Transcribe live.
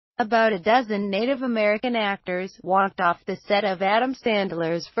About a dozen Native American actors walked off the set of Adam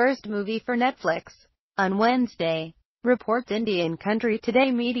Sandler's first movie for Netflix on Wednesday, reports Indian Country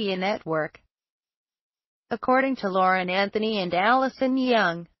Today Media Network. According to Lauren Anthony and Allison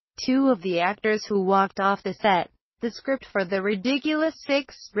Young, two of the actors who walked off the set, the script for The Ridiculous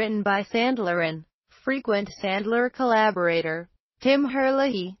Six, written by Sandler and frequent Sandler collaborator Tim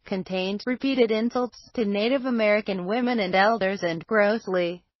Herlihy, contained repeated insults to Native American women and elders and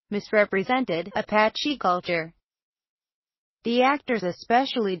grossly misrepresented Apache culture. The actors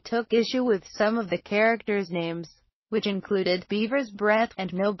especially took issue with some of the characters' names, which included Beaver's Breath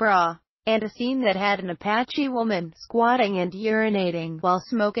and No Bra, and a scene that had an Apache woman squatting and urinating while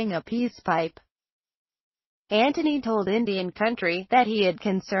smoking a peace pipe. Anthony told Indian Country that he had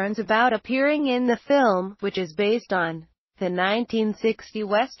concerns about appearing in the film, which is based on the 1960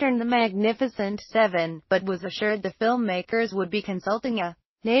 Western The Magnificent Seven, but was assured the filmmakers would be consulting a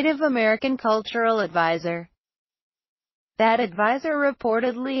Native American cultural advisor. That advisor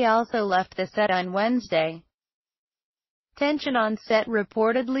reportedly also left the set on Wednesday. Tension on set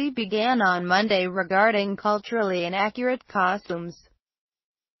reportedly began on Monday regarding culturally inaccurate costumes.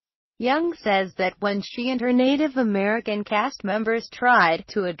 Young says that when she and her Native American cast members tried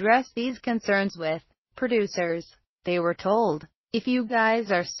to address these concerns with producers, they were told, "If you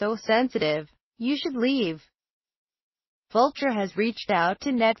guys are so sensitive, you should leave." Vulture has reached out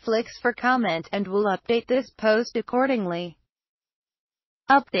to Netflix for comment and will update this post accordingly.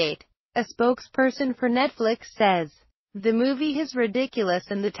 Update. A spokesperson for Netflix says, "The movie is ridiculous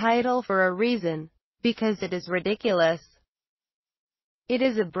in the title for a reason. Because it is ridiculous. It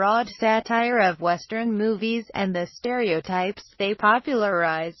is a broad satire of Western movies and the stereotypes they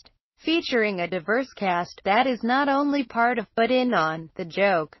popularized, featuring a diverse cast that is not only part of but in on the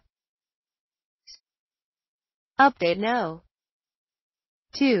joke." Update no.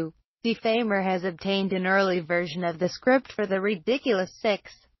 2. Defamer has obtained an early version of the script for The Ridiculous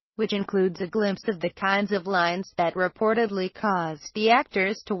Six, which includes a glimpse of the kinds of lines that reportedly caused the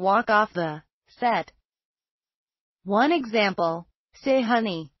actors to walk off the set. One example: "Say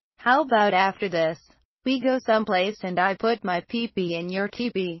honey, how about after this, we go someplace and I put my pee-pee in your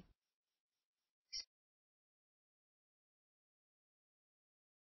teepee?"